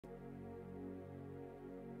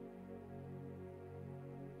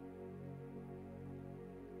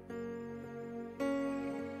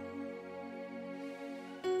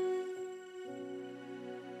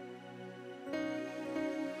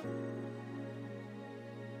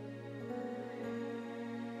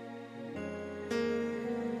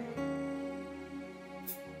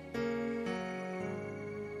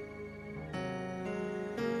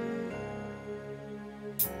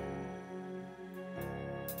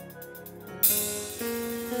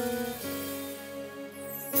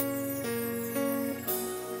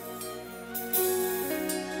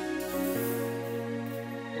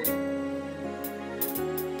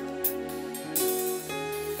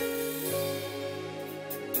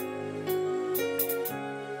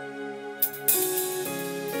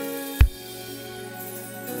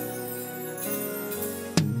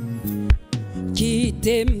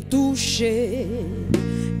t'aime toucher,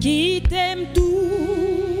 qui t'aime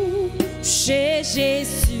toucher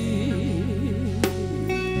Jésus,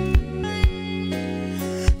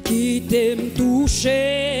 qui t'aime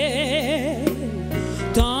toucher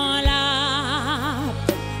dans la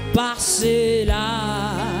passée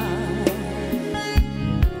là,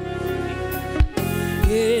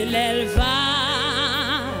 et elle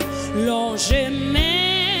va longer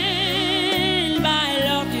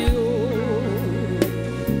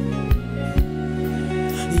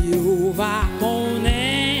va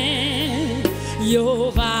connaître,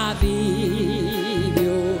 yo va vivre,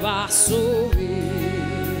 yo va sauver.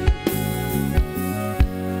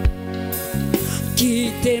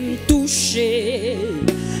 Qui t'aime toucher,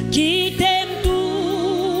 qui t'aime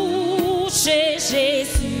toucher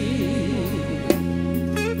Jésus,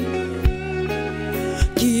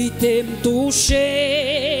 qui t'aime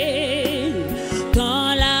toucher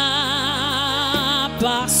dans la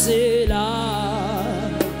passée là.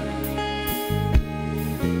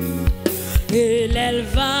 Et elle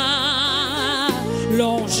va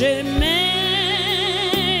longer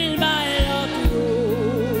mais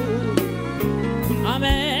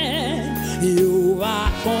amen. You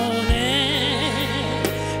va connaître,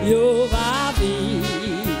 you va vivre,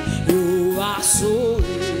 you va sauver.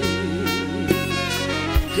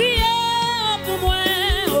 Criez pour moi,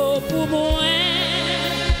 oh pour moi,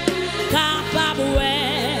 capable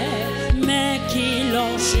mais qui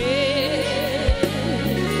longer.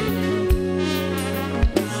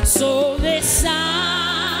 Sauver ça,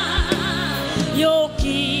 yo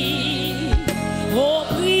qui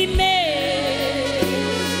opprimé,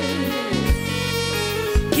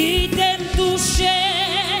 qui t'aime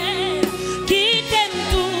toucher, qui t'aime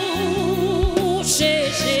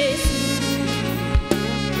toucher Jésus.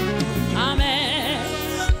 Amen.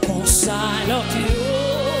 Comme ça l'autre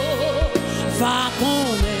va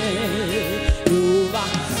connaître, nous va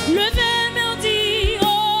lever.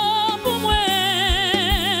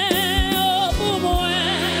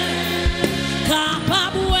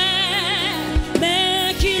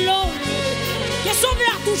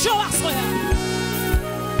 Toujours à soi.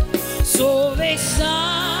 Sauver ça,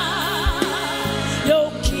 yo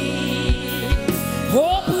qui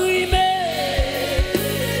opprimé.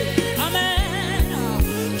 Amen.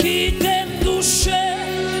 Qui t'aime toucher,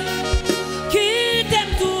 qui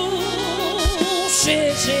t'aime toucher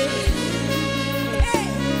Jésus.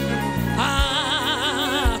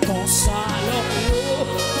 Ah, comme ça, yo.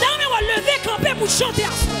 Non, mais on va lever, camper pour chanter à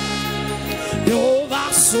soi. Yo va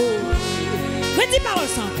sauver. Redis parole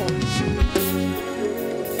sans encore.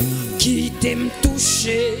 Qui t'aime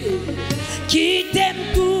toucher, qui t'aime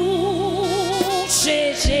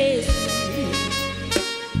toucher Jésus.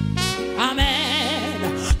 Amen.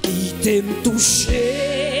 Qui t'aime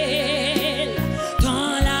toucher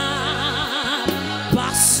dans la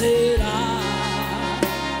passée là.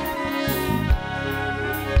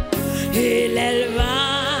 Et elle va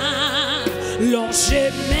longer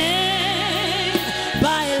mais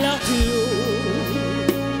by leur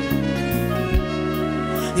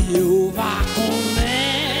you va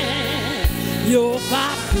connaître, you va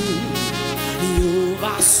vivre, you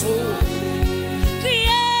va sauver.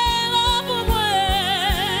 Criez pour moi,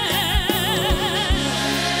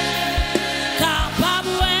 capable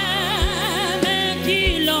mais qui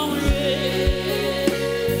l'ont eu.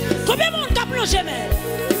 Combien de monde a plongé mais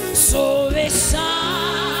sauver ça,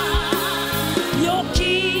 yo qui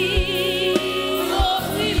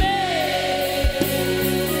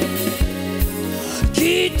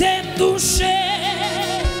qui t'aime toucher,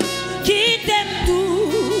 qui t'aime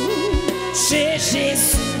toucher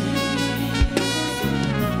Jésus.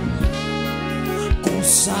 Comme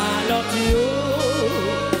ça l'autre yo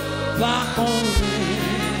va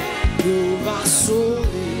convaincre, yo va sauver.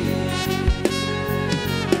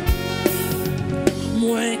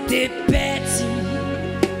 Moi t'es petit,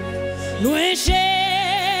 loin Jésus-Christ.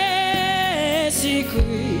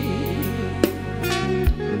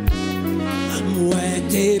 Moi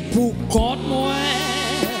t'es pour contre moi,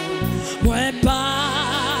 moi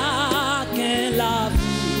pas qu'un la vie.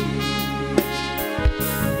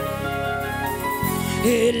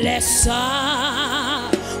 Et laisse ça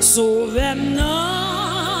sauver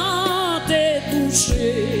non t'es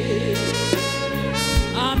touché.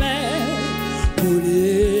 Amen. Pour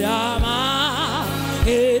les amas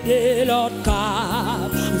aider l'autre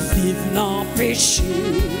cap, vivre dans péché.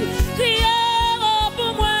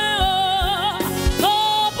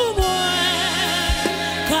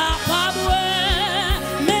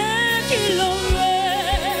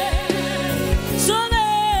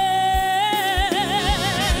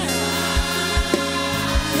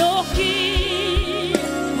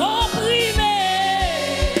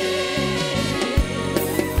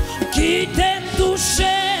 qui t'aime toucher,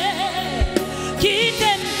 qui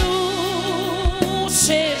t'aime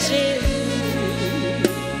toucher, Jésus.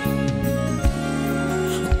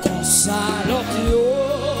 Comme ça,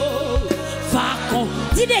 l'autre, va con.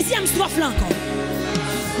 Dis deuxième strophe là encore.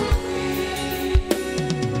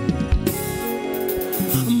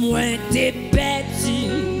 Moi t'es perdu,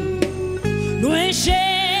 loin Jésus-Christ.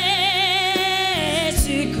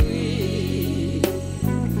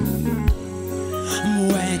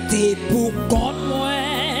 Moi t'es pour contre moi,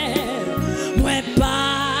 moi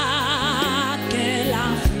pas que la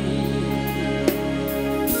vie.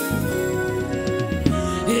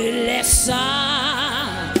 Et laisse ça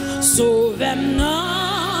sauver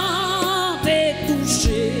non t'es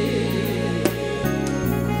touché.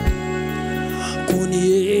 Qu'on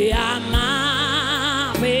y a ma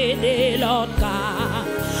de l'autre cas,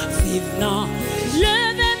 vivant.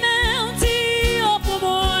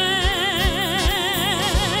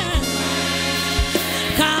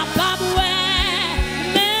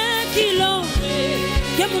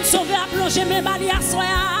 Sauver à plonger mes baliers à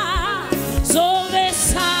soya, sauver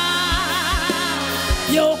ça,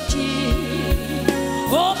 yo qui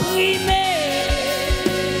opprimé,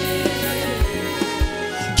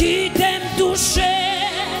 qui t'aime toucher,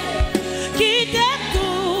 qui t'aime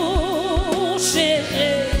toucher.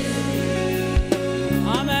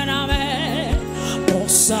 Amen, amen. Pour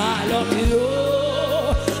ça, l'homme,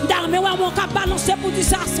 d'armée, ouais, mon cap balancer pour dire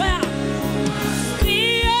ça, soya.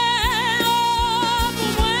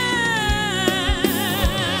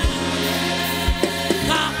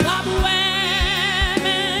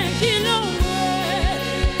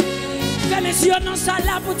 Messieurs, non, ça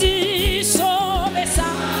là pour dire sauver ça.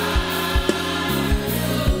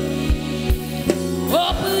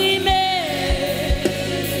 Opprimé,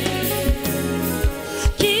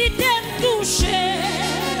 qui t'aime toucher,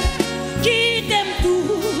 qui t'aime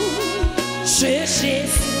toucher, Jésus.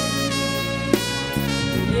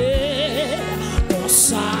 Et pour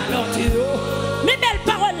ça, l'autre, mes belles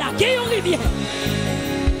paroles là, qui ont rivière.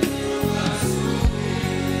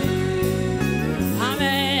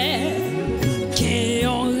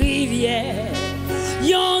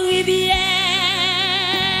 Yon rivière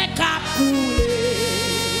qu'a coulé,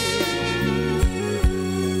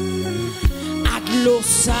 ak l'eau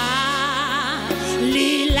ça,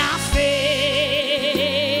 li la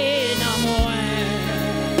fait nan moi.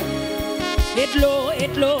 Et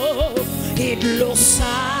de l'eau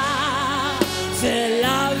ça fait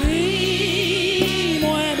la vie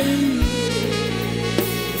moins brûlée.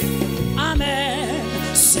 Amen.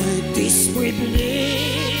 Saint-Esprit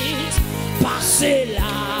please, passez là.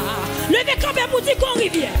 Levez quand même pour dire qu'on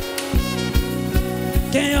rivière.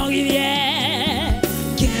 Qu'un rivière,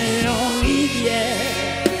 qu'un rivière,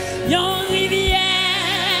 y'en rivière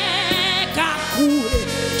qu'a coulé.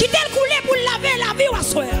 Qui t'elle coulé pour laver la vie ou à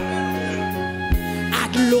soir. A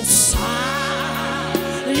de l'eau ça,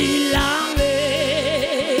 li lavé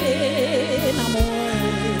na moi.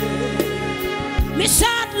 Mais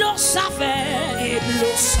ça de l'eau ça fait, et de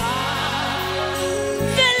l'eau ça.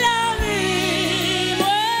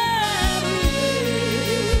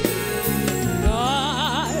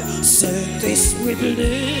 Esprit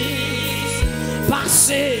please,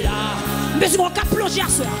 passez là. Mais je vais plonger à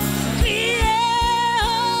ça. Criez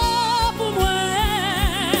pour moi.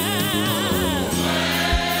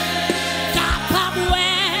 Capable,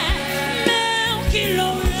 mais qui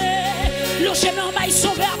l'ont le chemin va y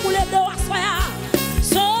sauver pour les deux à soi.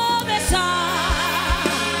 Sauver ça.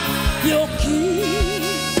 Yo qui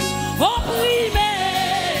opprimé,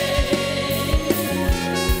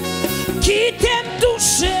 qui t'aime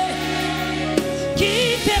toucher.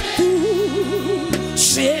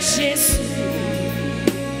 C'est Jésus.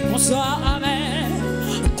 Comme ça, amen.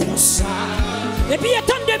 Comme ça. Et puis,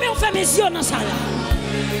 tant demain, on fait mes yeux dans ça là.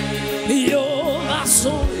 Yo, ma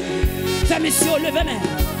soeur. Fait mes yeux, levez main.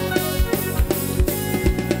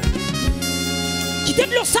 Quittez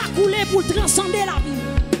de l'eau ça couler pour transcender la vie.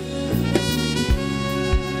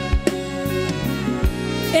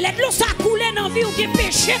 Et de l'eau ça couler dans la vie ou qui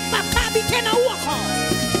péché, pas habiter dans où encore.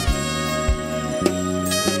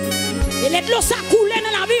 Et les l'eau ça coule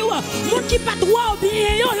dans la vie, les gens qui n'ont pas droit au bien, ils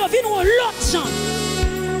viennent l'autre gens.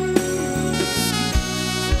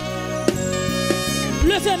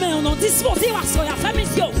 Levez main, on a disposé à soya, famille.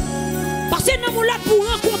 Parce que nous sommes là pour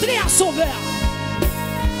rencontrer un sauveur.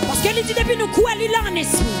 Parce qu'il dit depuis nous quoi il a en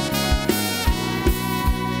esprit.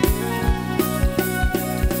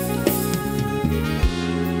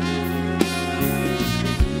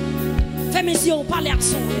 Famille, on parle à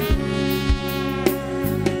sauveur.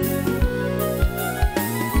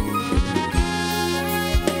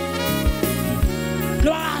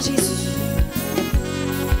 Gloire Jésus.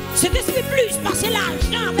 Cet esprit plus, passer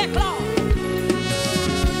l'argent avec l'or.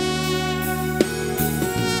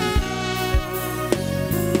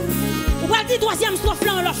 On va dire troisième strophe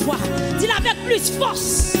là l'autre fois. Dis avec plus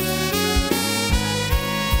force.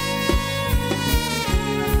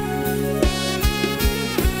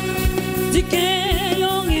 Dis qu'il y a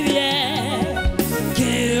une rivière,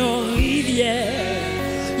 qui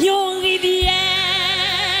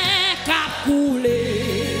a coulé.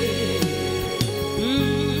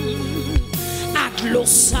 L'eau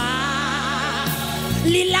ça,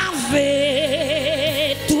 li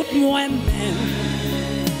laver tout moi-même.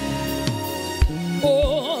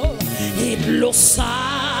 Oh, et l'eau ça,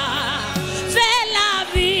 fait la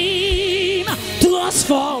vie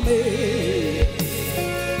transformer.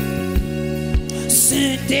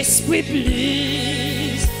 Saint-Esprit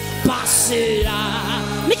plus, passer là.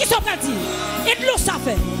 Mais qui sont pas dit? Et l'eau ça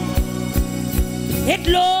fait. Et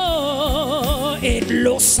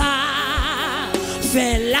l'eau ça.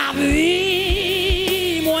 Fait la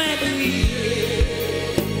vie, moins briller.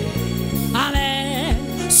 Amen.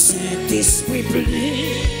 Saint-Esprit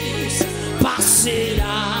plus, passez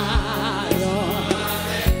là.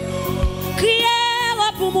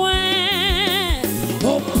 Criez pour moi,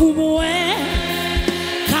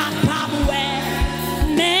 capable,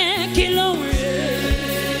 mais qui l'ont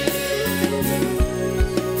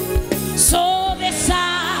sauver ça,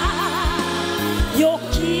 yo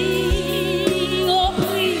qui.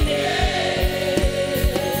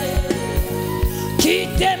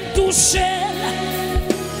 Kitem touche.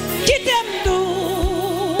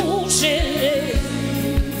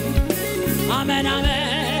 Amen,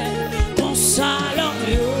 amen. Comme ça, l'ordre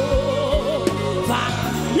va.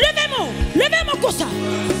 Levez-moi comme ça.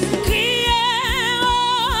 Criez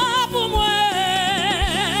pour moi.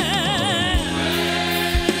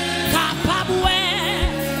 Capable,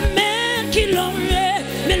 mais qui l'ont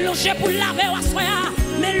mélangé pour laver ou assoya.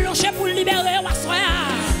 Mélangé pour libérer ou assoya.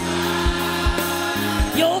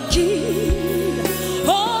 Yo qui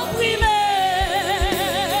opprimé,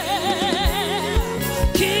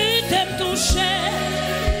 qui t'aime toucher,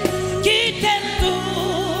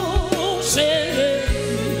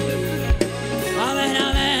 Amen,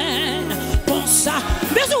 amen. Bon ça,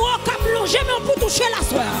 mais on va plonger, mais on peut toucher la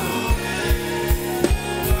soeur.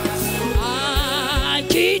 Ah,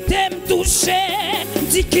 qui t'aime toucher,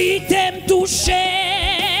 dis qui t'aime toucher,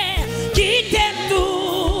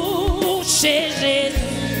 Jezi.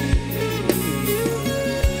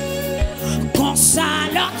 Comme ça,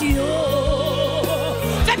 l'audio.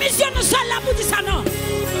 Fais mission nous sommes là pour dire ça, non?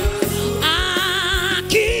 Ah,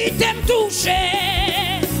 qui t'aime toucher,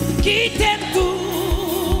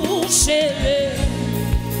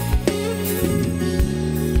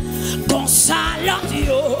 Comme ça,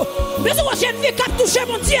 l'audio. Mais moi, j'aime bien qu'à toucher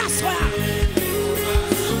mon Dieu à soir.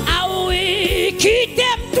 Ah oui, qui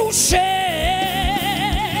t'aime toucher.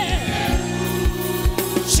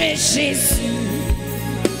 Jésus,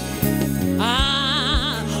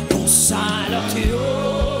 ah, pour ça, l'autre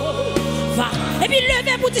va. Et puis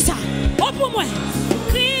levez pour dire ça. Oh pour moi,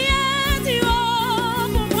 criez Dieu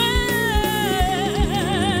pour moi.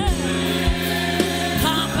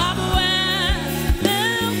 Papa moi,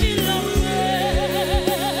 même qui l'ont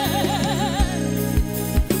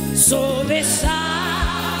sauver ça,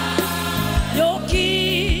 yo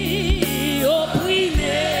qui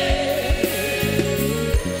opprimé.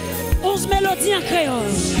 Mélodie en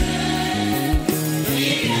créole.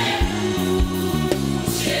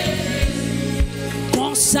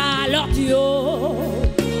 Comme ça, l'audio.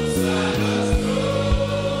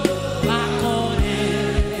 Pas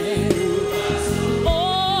connaître.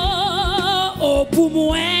 Oh, pour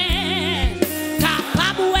moi,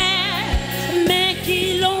 capable, mais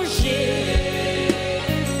qui longé.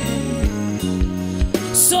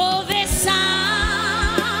 Sauver ça,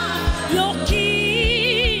 yo qui.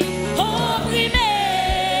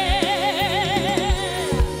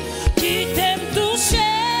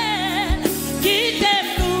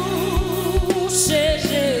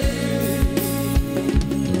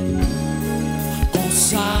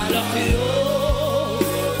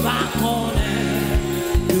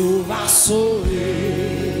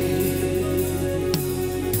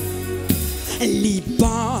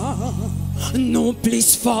 Liban, nous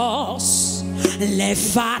plus force, les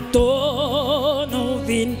fatos nous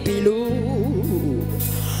vin pilou.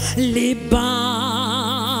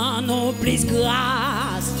 Liban, nous plus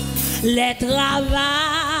grâce, les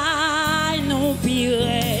travail nous pire.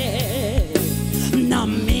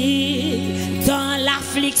 Nami dans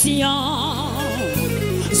l'affliction,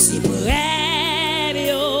 si près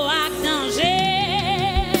bio à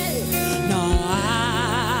danger, non.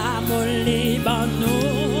 mon Liban,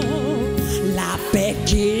 la paix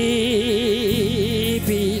qui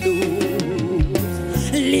pilou.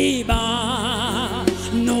 Liban,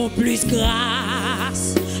 non plus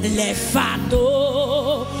grâce, les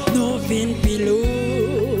fatos, non vin pilou.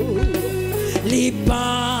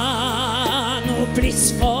 Liban, non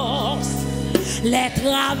plus force, les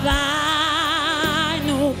travail,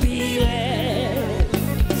 non pire.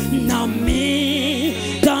 Non, mais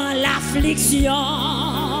dans l'affliction,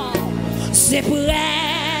 c'est prêt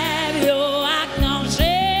à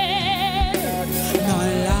danger. Dans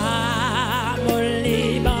l'âme au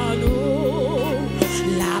Liban,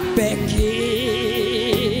 la paix qui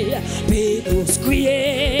peut nous crier.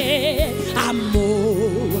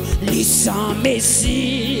 Amour, sans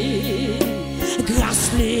messie,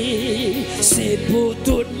 grâce c'est pour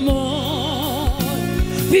tout le monde.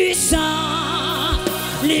 Puissant,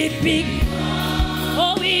 les pics,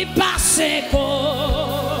 oh oui, parce que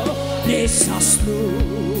l'essence nous,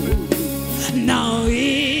 non,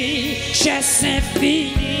 oui, richesse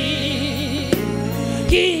infinie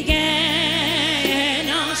qui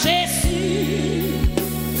gagne en Jésus.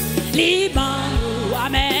 Liban,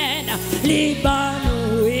 amen, Liban.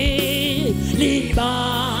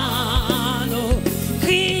 Libano,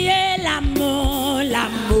 criez l'amour,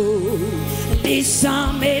 l'amour, les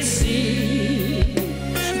sans messie,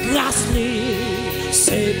 grâce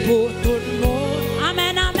c'est pour tout le monde.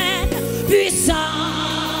 Amen, amen, puissant,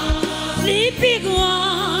 les plus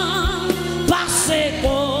grands, parce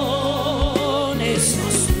qu'on est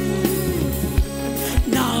sans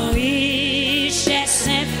non, richesse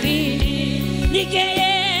infinie, ni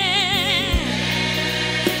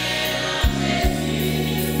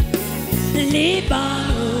Liban,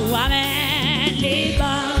 amen,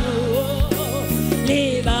 Liban,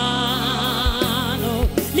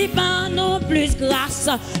 plus grâce,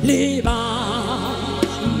 Liban,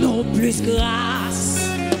 plus grâce,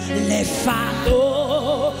 les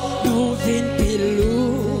fatos, nous vin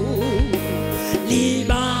pilou,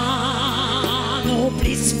 Liban,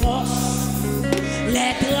 plus force,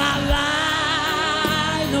 les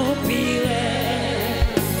travail, nous pire,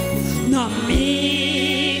 non,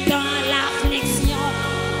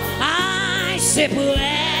 c'est pour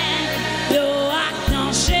elle de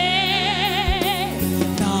danger.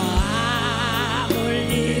 Dans mon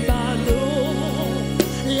Liban,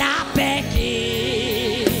 la paix qui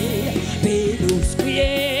peut nous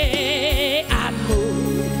crier.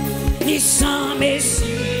 Amour, ni sans messie.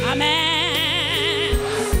 Amen.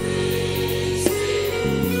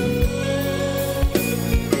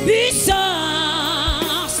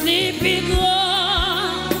 Puissance, les plus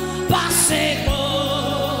grands, parce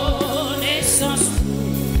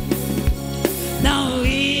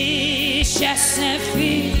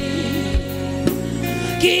infinie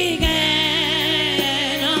qui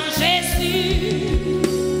gagne en Jésus.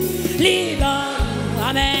 Liban,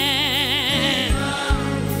 amen.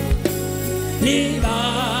 Liban,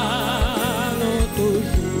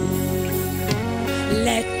 toujours.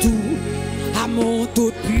 Les tout à mon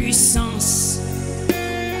toute puissance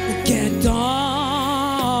qu'un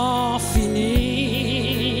temps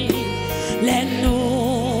fini. Les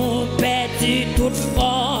noms perdus toute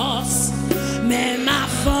force. Mais ma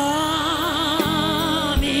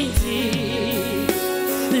famille dit,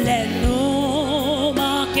 les noms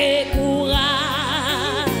manquent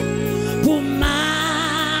courage pour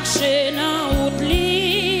marcher dans route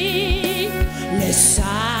li. Les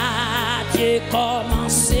sages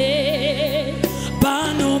commencé, Ba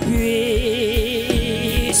Nou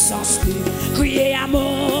Plis Gras, crier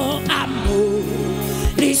amour, amour,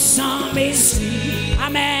 les sans messie,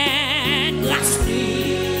 amen, grâce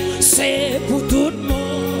c'est pour tout le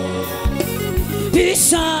monde.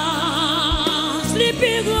 Puissance, les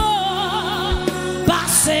plus grands,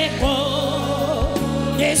 parce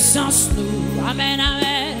qu'on est sans nous. Amen,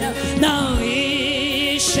 amen. Dans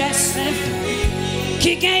richesse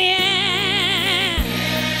qui gagne.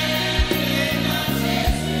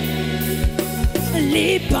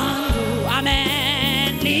 Liban,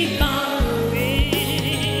 amen, Liban.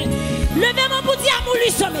 Levez-moi pour dire amour,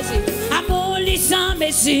 lui sans messie. Amour, lui sans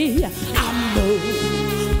messie. Amour,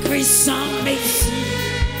 Christ sans messie.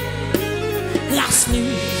 Grâce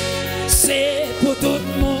lui, c'est pour tout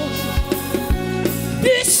le monde.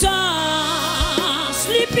 Puissance,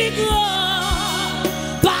 les plus grands,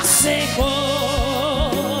 parce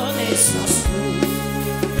qu'on est sans nous.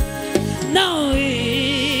 Non,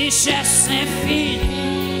 richesse infinie.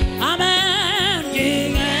 Amen,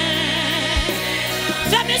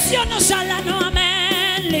 fais mission nos salons,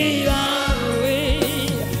 amen, Liban, oui,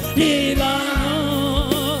 Liban,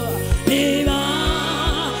 Liban.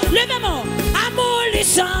 Levez-moi, amour, les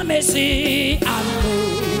sans Messie,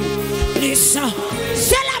 amour, les sangs.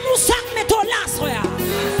 C'est l'amour ça que met ton là, frère.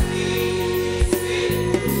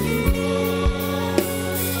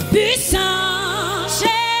 Puissant,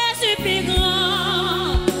 Jésus plus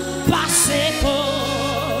grand, passé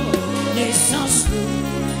connaissance,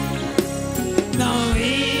 non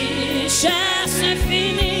richesse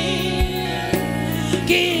infinie,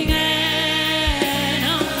 qui règne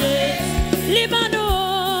en Liban.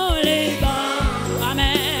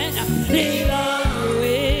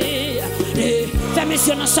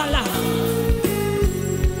 Mission dans ça là.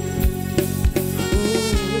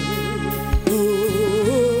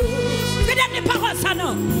 Que donne des paroles ça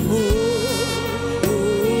non?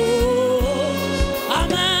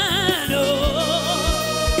 Amen.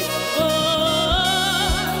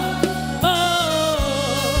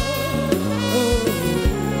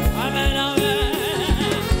 Amen, amen.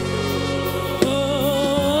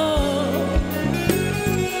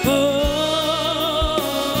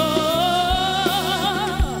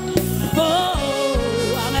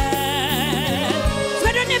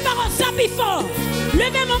 Fort.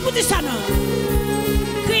 Levez mon bout de ça non.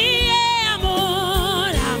 Criez amour,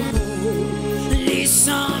 l'amour, les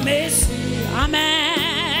sans Messie. Amen.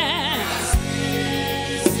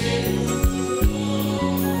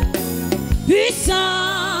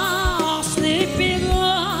 Puissance les plus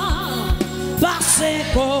grands, parce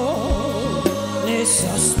les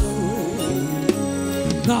sauces.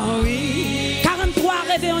 Non oui. 43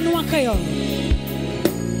 rêvez en nous en créole.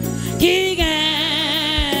 Qui gagne?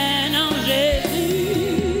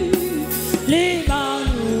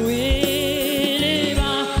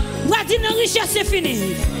 Richesse c'est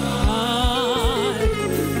fini.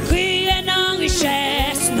 Crier non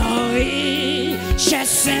richesse, non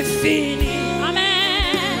richesse infinie.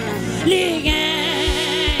 Amen. Liguen.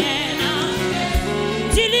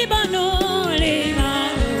 Dis Libano,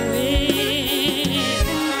 Libano.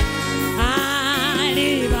 Ah,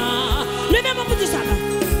 Libano. Levez-moi pour tout ça.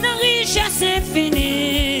 Non richesse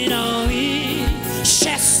infinie, non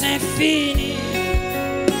richesse infinie.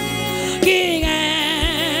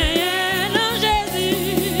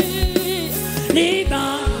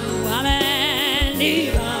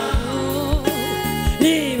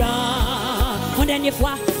 Qui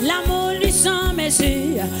fois, l'amour lui sans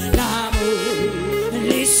Messie, l'amour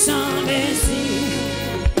lui sans Messie,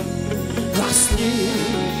 grâce lui,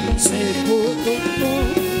 c'est pour tout le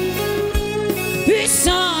monde.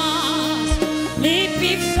 Puissance, les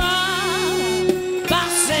plus forts,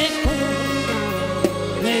 parce que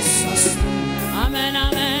les sauces. Amen,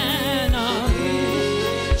 amen,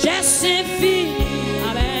 j'ai fini,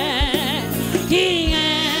 amen, qui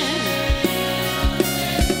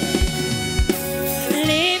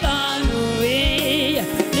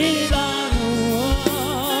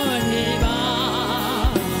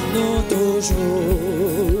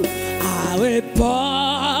Arebo,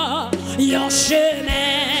 yon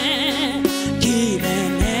chemin qui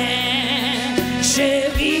mène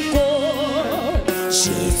Jéricho.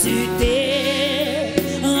 Jésus t'est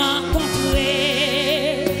rencontré,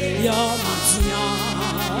 yon mendiant.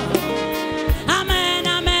 Amen,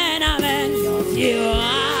 amen, amen, yon vieux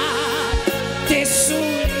t'es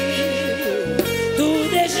souillé, tout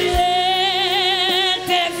déchiré,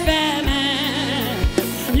 t'es fermé,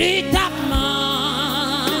 l'étapement.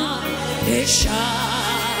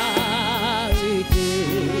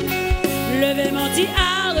 Levez mon dit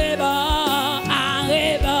Arebo,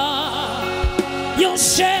 Arebo, yon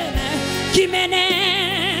chemin qui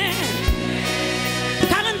menait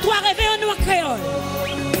 43 rêves en noir créole.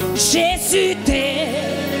 Jésus t'est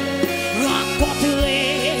rencontré,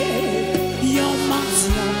 yon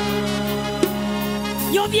mendiant,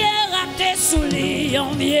 yon vieux raté sous lit,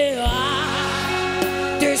 yon vieux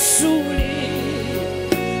raté sous lit.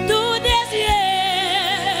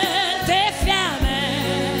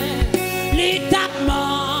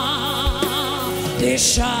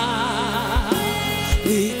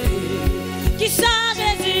 Qui ça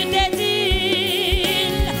Jésus te dit?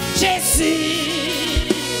 Jésus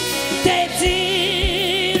te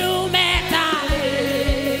dit nous mettre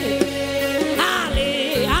aller,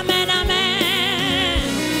 aller, amen, amen.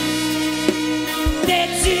 Te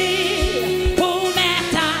dit nous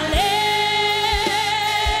mettre aller,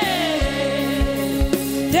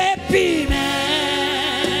 depuis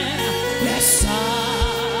même le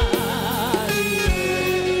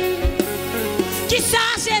qui ça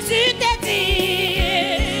Jésus te dit,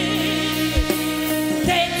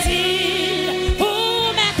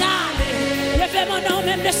 pour mettre aller, levez mon nom,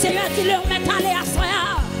 même le Seigneur dit leur mettre aller à soi.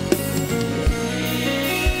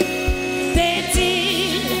 Te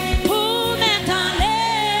dit, pour mettre aller,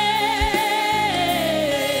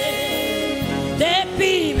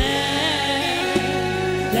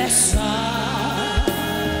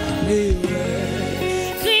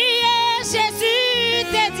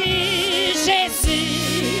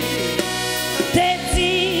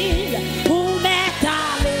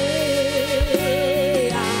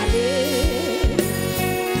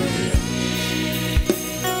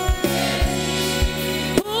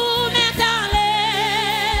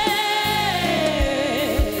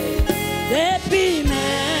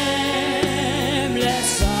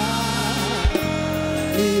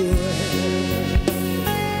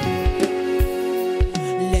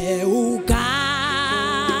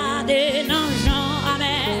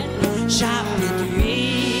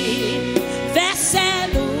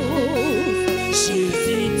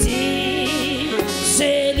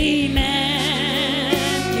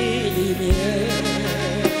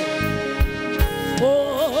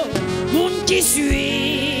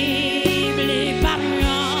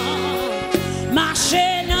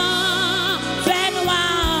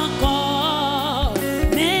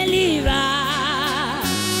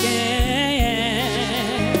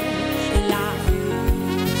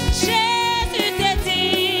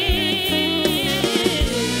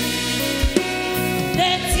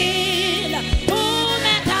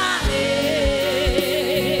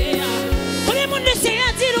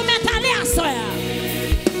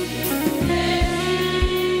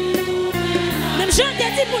 te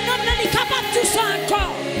dit pour nous, il est capable de tout ça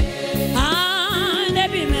encore. Ah,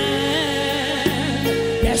 depuis même,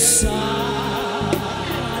 laisse ça.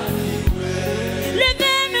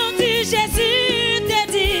 Levez-moi, dit Jésus, te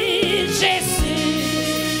dit Jésus,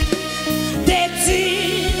 te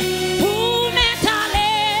dit pour m'être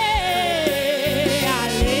allé.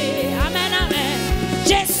 Amen, amen.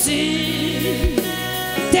 Jésus,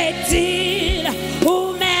 te dit pour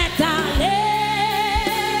m'être allé.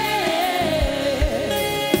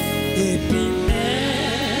 Et puis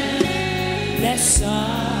même, laisse ça.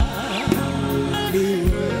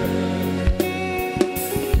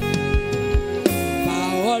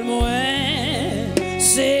 Parole moi,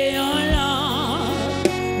 c'est un langue,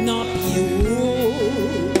 non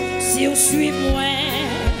plus. Si vous suivez moi,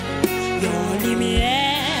 yon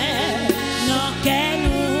lumière, non qu'elle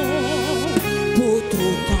nous pour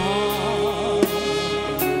tout temps.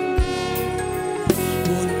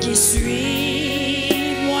 Pour qui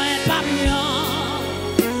suit moi pas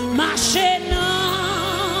mieux, marcher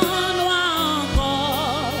non loin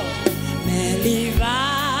encore, mais l'hiver.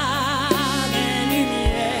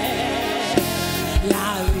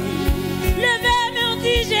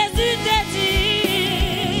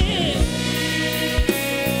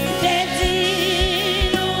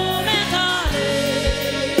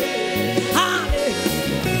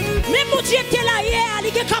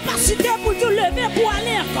 Capacité pour tout lever pour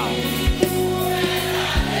aller encore.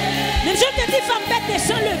 Même je te dis, femme bête,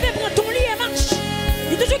 descends, lever, prends ton lit et marche.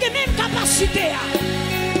 Il y a toujours la même capacité.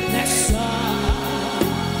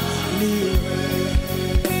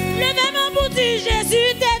 Levez mon bouti, Jésus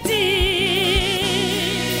te dit.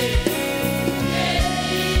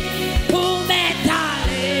 Pour m'être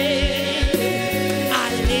allé.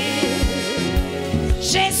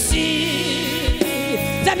 Jésus.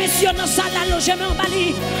 Fais messieurs dans la salle, là, logement en Bali.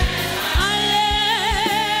 Allez,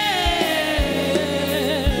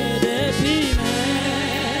 depuis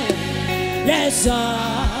même, les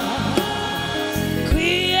hommes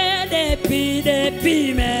crient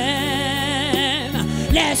depuis même,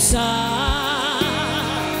 les hommes,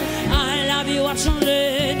 la vie va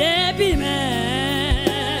changer depuis même.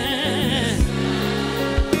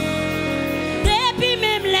 Depuis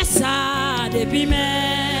même, les hommes, depuis même.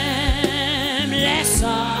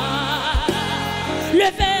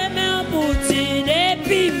 Levez mes boutiques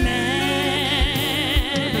depuis même.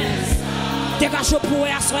 Dégage pour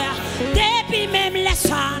asseoir. Depuis même les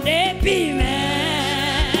sangs, depuis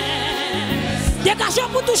même. Dégage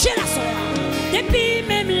pour toucher la soeur. Depuis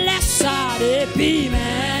même les sangs, depuis même.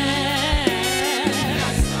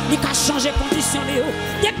 Il a changé condition de haut.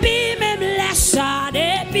 Depuis même les sangs,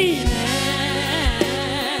 depuis même.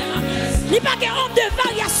 Il n'y a pas de honte de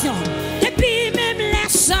variation. Depuis même les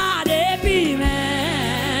sangs, depuis même.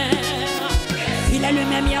 Il est le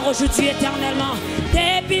même hier, aujourd'hui, éternellement.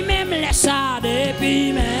 Depuis même les ça,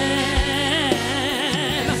 depuis même.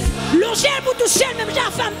 Logez pour toucher, même j'ai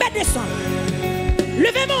la femme bête descendre.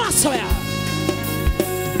 Levez-moi à soeur.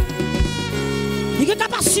 Il a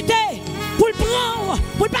capacité pour le prendre,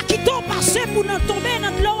 pour ne pas quitter au passé, pour ne tomber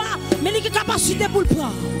dans l'eau, mais il a capacité pour le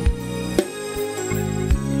prendre.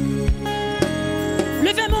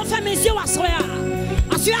 Levez-moi, fais mes yeux à soeur.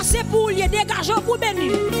 Assurez assez pour lui, dégagez pour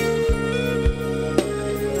bénir.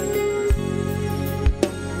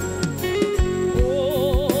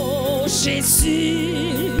 Jésus,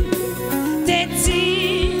 t'es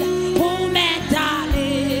dit pour m'être allé.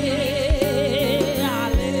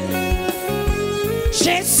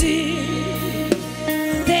 Jésus,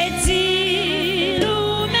 t'es dit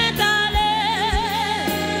pour m'être allé.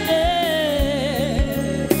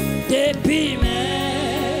 Depuis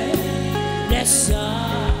mes les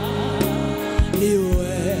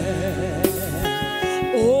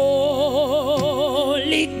oh,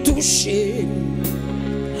 les toucher.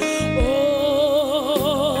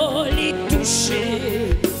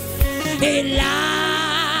 Et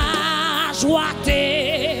la joie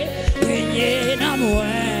t'est régnée dans moi.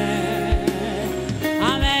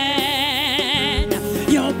 Amen.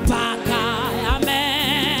 Yon pas qu'à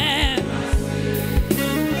amen.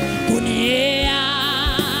 Kounye a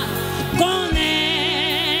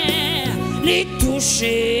connaît les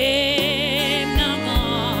toucher.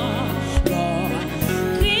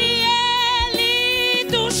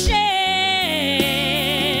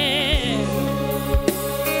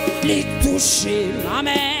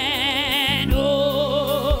 Amen,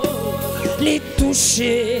 oh, les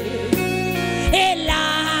toucher et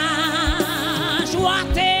la joie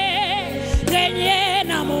t'est régnée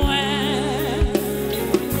dans moi.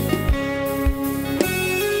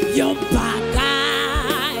 Yon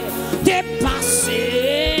bagaille dépassé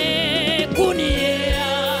kounye.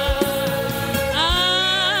 Ah,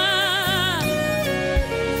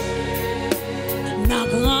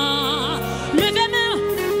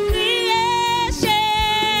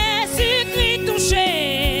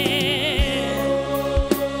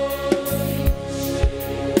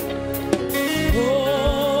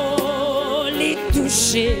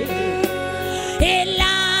 touché. Et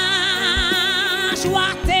la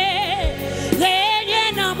joie t'est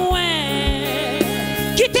régnée dans moi.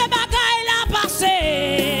 Qui te bagaille la passé.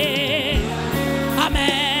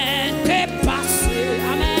 Amen. T'es passé.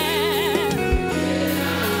 Amen.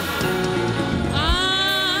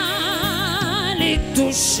 Ah, les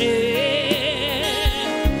toucher.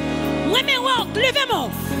 Oui, mais wow, levez-moi.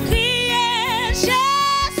 Criez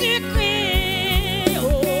Jésus-Christ. Oh.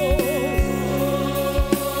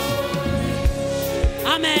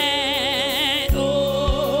 Amen.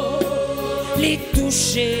 Oh, les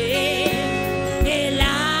toucher. Et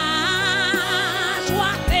la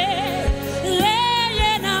joie t'est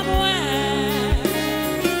régnée dans moi.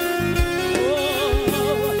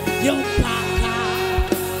 Oh, yon pas qu'à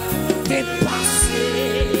dépasser.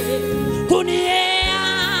 Qu'on y est,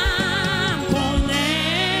 qu'on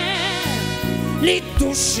est, les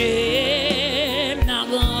toucher.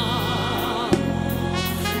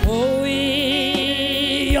 Oh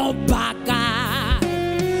oui, yon pas qu'à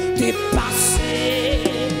dépasser.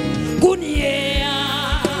 Qu'on y est,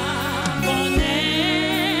 qu'on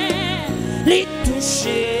est, les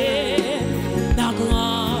toucher.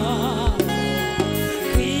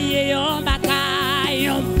 Crier yon bagaille,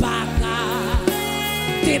 yon pas qu'à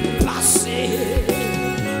dépasser.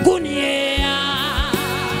 Qu'on y est,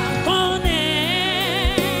 qu'on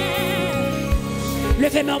est.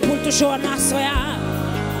 Levez-moi pour toucher en assoya.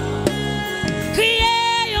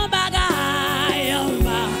 Crier yon bagaille, yon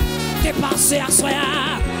va dépasser assoya.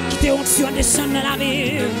 Qui te onction descendre dans la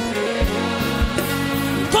vie.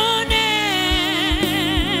 Qu'on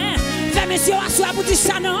est. Fais mes yeux assoya pour dire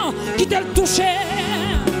ça non. Qui te le toucher.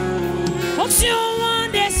 Onction en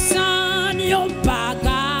descendre, yon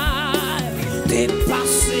bagaille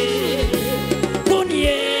dépasser. Qu'on y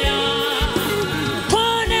est,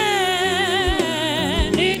 qu'on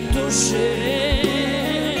est, ni toucher.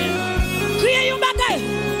 Criez yon bagaille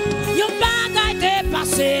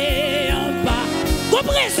dépassé en bas. Qu'on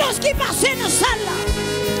présence qui passe dans la salle là.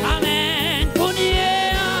 Amen. Qu'on y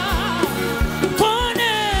est, qu'on est.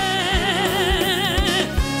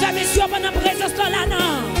 Fais mes yeux pendant la présence là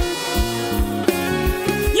non.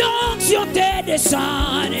 Yon onction te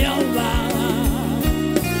descend et on va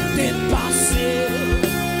dépasser.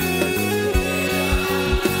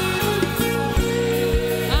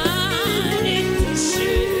 Ah, les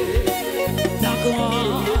toucher,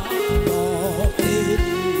 d'accord.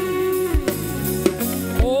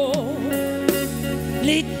 Oh,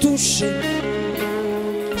 les toucher.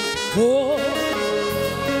 Oh,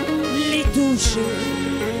 les toucher.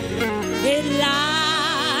 Et là,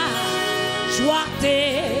 joie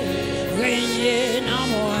t'est régnée dans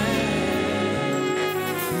moi.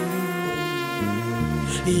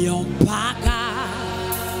 Yon pas qu'à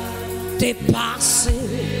dépasser.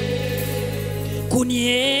 Qu'on y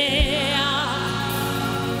est,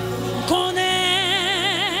 qu'on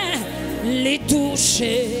est, les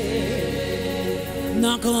toucher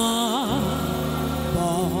dans grand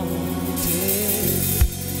bonté.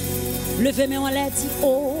 Levez-moi, on l'a dit,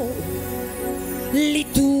 oh, les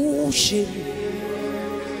toucher.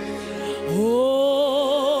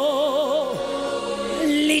 Oh,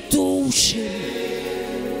 les toucher.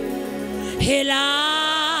 Et la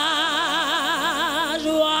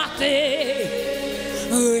joie t'est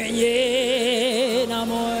régnée dans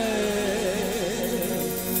moi.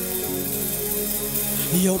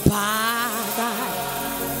 Yon pas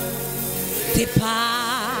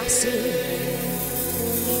dépassé.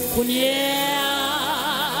 Qu'on y est,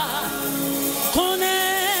 qu'on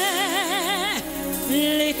est,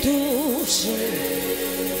 les toucher.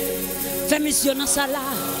 Fais mission dans ça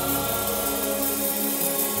là.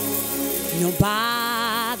 Yon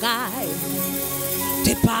bagaille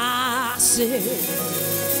dépassé.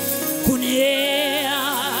 Qu'on y est,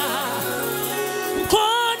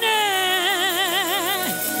 qu'on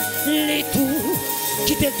est, les tout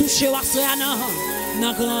qui te touché ou assoya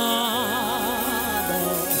dans grand.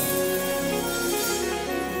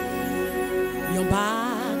 Yon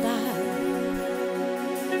bagaille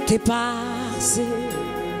dépassé.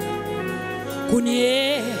 Qu'on y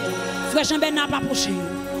est, frère Jean-Ben n'a pas approché.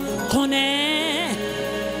 Qu'on est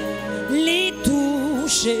les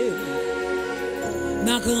toucher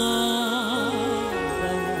dans grand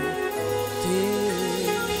bonté.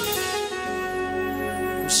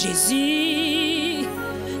 Jésus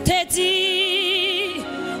te dit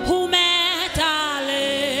où m'est allé.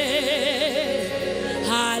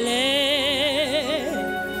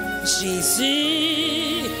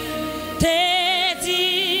 Jésus te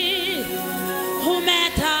dit où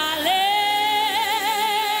m'est allé.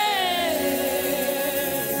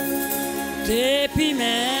 Depuis même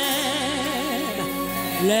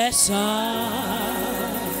laisse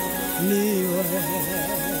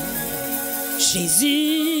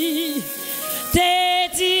Jésus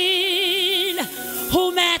te dit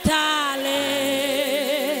où m'est allé.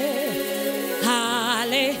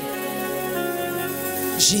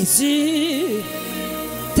 Jésus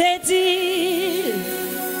te dit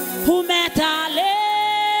où m'est allé.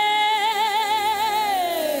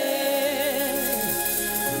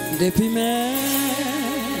 Depuis mes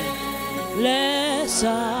laisse